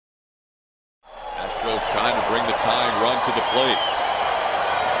Astros trying to bring the tying run to the plate.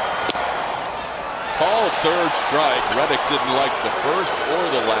 Called third strike. Reddick didn't like the first or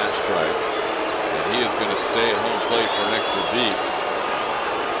the last strike. And he is going to stay at home plate for an extra beat.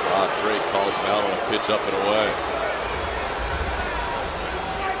 Rob Drake calls him out on a pitch up and away.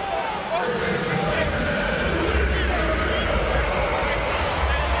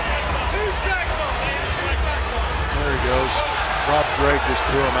 There he goes. Rob Drake just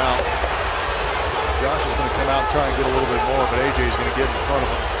threw him out. Josh is going to come out and try and get a little bit more, but AJ is going to get in front of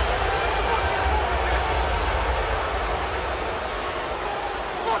him.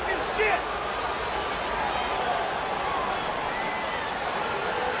 Fucking shit!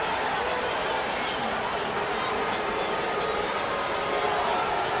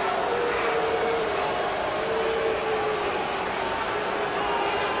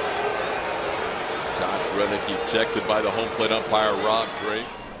 Josh Reddick ejected by the home plate umpire Rob Drake.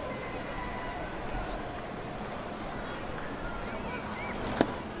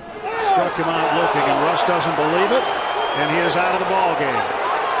 Struck him out looking, and Russ doesn't believe it, and he is out of the ball game.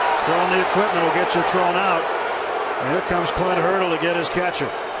 Throwing the equipment will get you thrown out. And here comes Clint Hurdle to get his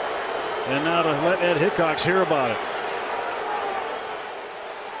catcher. And now to let Ed Hickox hear about it.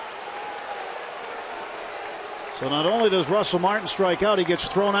 So not only does Russell Martin strike out, he gets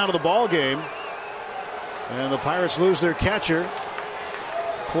thrown out of the ball game. And the Pirates lose their catcher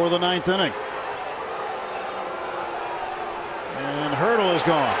for the 9th inning. And Hurdle is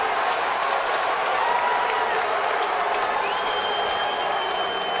gone.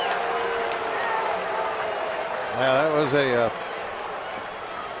 Yeah, that was a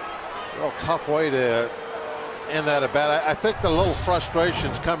real tough way to end that at bat. I think the little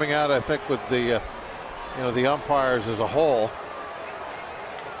frustrations coming out, I think, with the the umpires as a whole.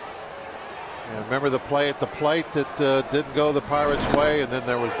 And remember the play at the plate that didn't go the Pirates' way, and then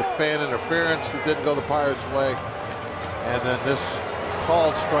there was the fan interference that didn't go the Pirates' way, and then this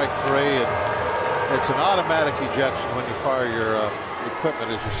called strike 3, and it's an automatic ejection when you fire your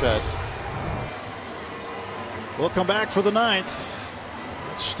equipment, as you said. We'll come back for the 9th.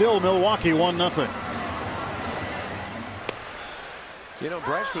 It's still Milwaukee 1-0. You know,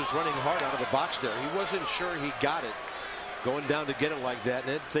 Bryce was running hard out of the box there. He wasn't sure he got it. Going down to get it like that,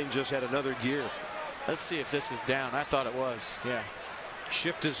 and that thing just had another gear. Let's see if this is down. I thought it was. Yeah.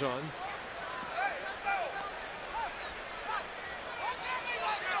 Shift is on.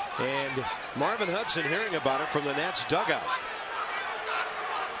 And Marvin Hudson hearing about it from the Nats dugout.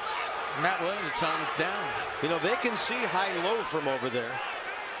 Matt Williams is telling him it's down. You know, they can see high-low from over there.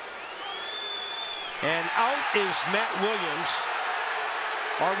 And out is Matt Williams.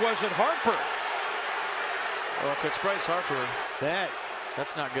 Or was it Harper? Well, if it's Bryce Harper,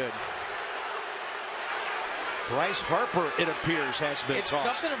 that's not good. Bryce Harper, it appears, has been tossed.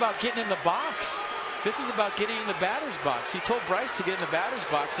 It's something about getting in the box. This is about getting in the batter's box. He told Bryce to get in the batter's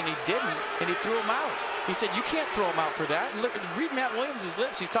box, and he didn't, and he threw him out. He said, you can't throw him out for that. And look, read Matt Williams'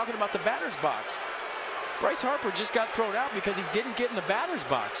 lips. He's talking about the batter's box. Bryce Harper just got thrown out because he didn't get in the batter's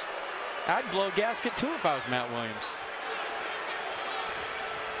box. I'd blow a gasket, too, if I was Matt Williams.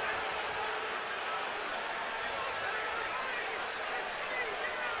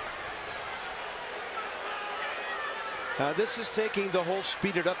 This is taking the whole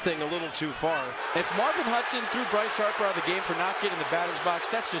speeded up thing a little too far. If Marvin Hudson threw Bryce Harper out of the game for not getting the batter's box,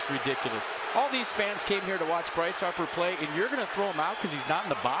 that's just ridiculous. All these fans came here to watch Bryce Harper play, and you're going to throw him out because he's not in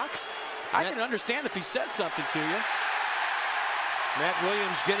the box? I can understand if he said something to you. Matt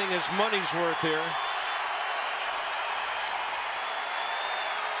Williams getting his money's worth here.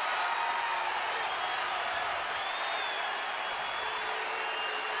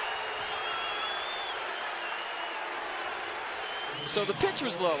 So the pitch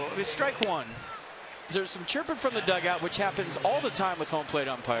was low. It was strike 1. There's some chirping from the dugout, which happens all the time with home plate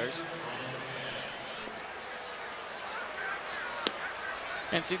umpires.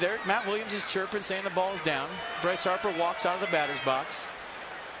 And see there, Matt Williams is chirping, saying the ball is down. Bryce Harper walks out of the batter's box.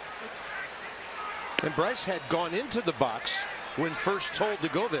 And Bryce had gone into the box when first told to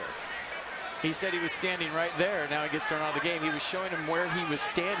go there. He said he was standing right there. Now he gets thrown out of the game. He was showing him where he was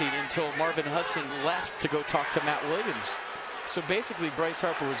standing until Marvin Hudson left to go talk to Matt Williams. So basically, Bryce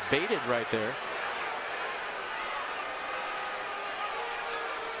Harper was baited right there.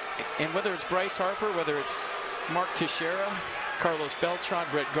 And whether it's Bryce Harper, whether it's Mark Teixeira, Carlos Beltran,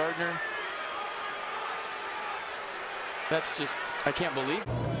 Brett Gardner, that's just, I can't believe.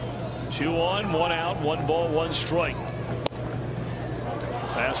 2 on, 1 out, 1 ball, 1 strike.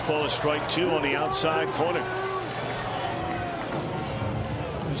 Fastball is strike 2 on the outside corner.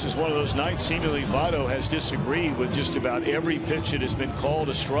 This is one of those nights seemingly Votto has disagreed with just about every pitch that has been called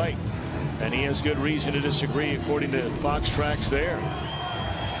a strike. And he has good reason to disagree, according to Fox Tracks there.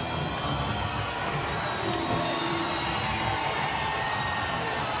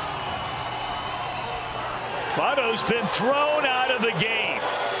 Votto's been thrown out of the game.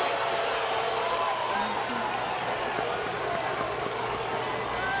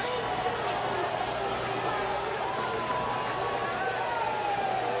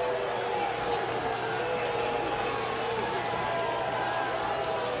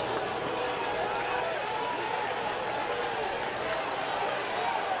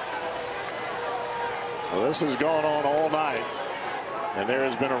 Well, this has gone on all night, and there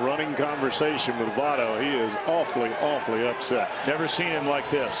has been a running conversation with Votto. He is awfully, awfully upset. Never seen him like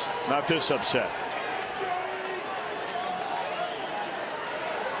this. Not this upset.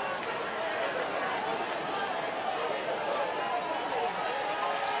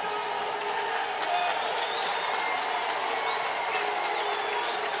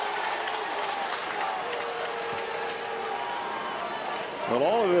 Well,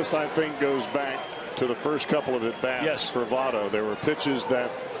 all of this, I think, goes back to the first couple of at-bats for Votto. There were pitches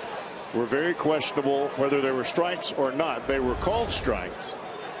that were very questionable, whether they were strikes or not. They were called strikes.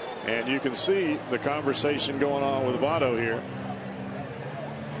 And you can see the conversation going on with Votto here.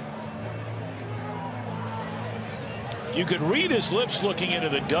 You could read his lips looking into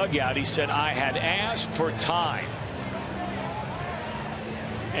the dugout. He said, I had asked for time.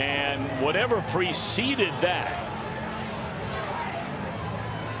 And whatever preceded that,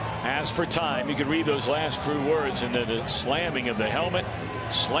 asked for time. You could read those last few words, and then the slamming of the helmet,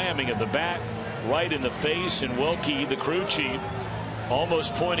 slamming of the bat right in the face, and Wilkie, the crew chief,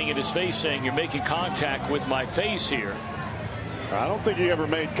 almost pointing at his face saying, you're making contact with my face here. I don't think he ever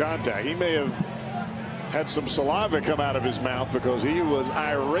made contact. He may have had some saliva come out of his mouth because he was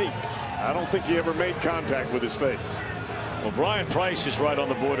irate. I don't think he ever made contact with his face. Well, Brian Price is right on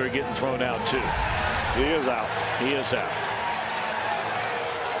the border of getting thrown out too. He is out. He is out.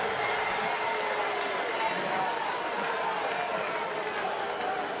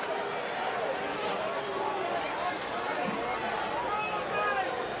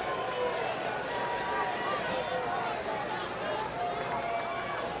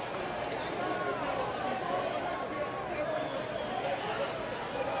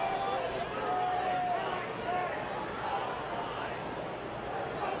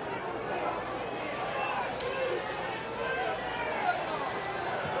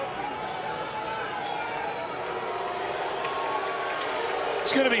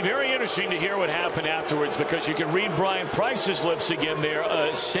 It's going to be very interesting to hear what happened afterwards, because you can read Brian Price's lips again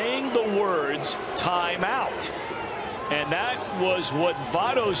there saying the words timeout. And that was what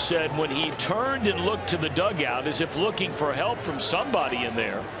Votto said when he turned and looked to the dugout as if looking for help from somebody in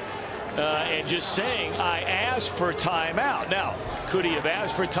there, and just saying, I asked for timeout. Now, could he have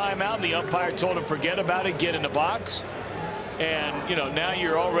asked for timeout and the umpire told him forget about it, get in the box? And, you know, now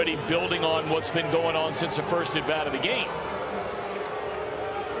you're already building on what's been going on since the first at bat of the game.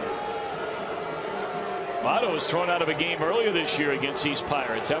 Votto was thrown out of a game earlier this year against these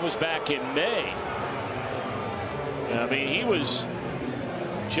Pirates. That was back in May. I mean, he was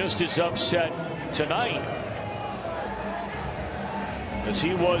just as upset tonight as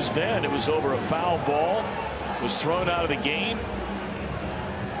he was then. It was over a foul ball. Was thrown out of the game.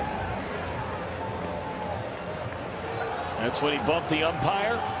 That's when he bumped the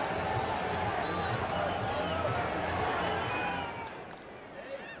umpire.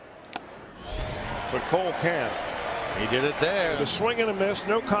 But Cole can. He did it there. The swing and a miss,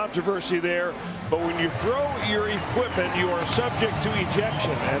 no controversy there. But when you throw your equipment, you are subject to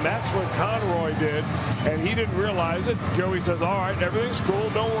ejection. And that's what Conroy did. And he didn't realize it. Joey says, all right, everything's cool.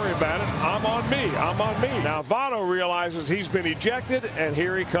 Don't worry about it. I'm on me. I'm on me. Now, Votto realizes he's been ejected, and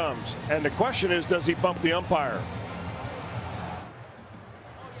here he comes. And the question is, does he bump the umpire?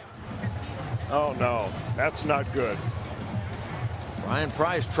 Oh, no. That's not good. Brian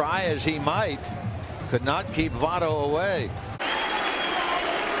Price, try as he might, could not keep Votto away.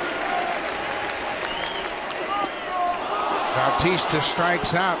 Bautista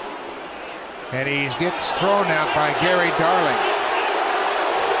strikes out, and he gets thrown out by Gary Darling.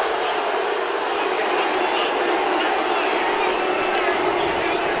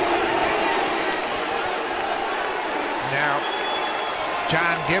 Now,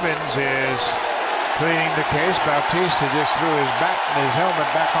 John Gibbons is pleading the case. Bautista just threw his bat and his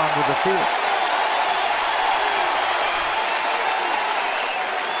helmet back onto the field.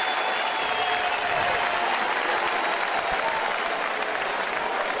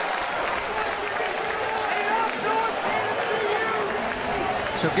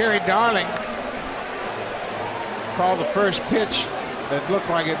 So Gary Darling called the first pitch that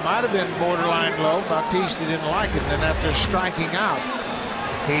looked like it might have been borderline low. Bautista didn't like it. Then after striking out,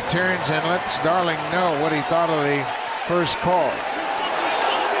 he turns and lets Darling know what he thought of the first call.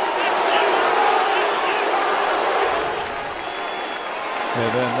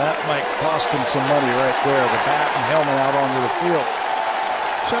 And then that might cost him some money right there. The bat and helmet out onto the field.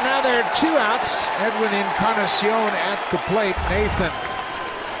 So now there are 2 outs. Edwin Encarnacion at the plate. Nathan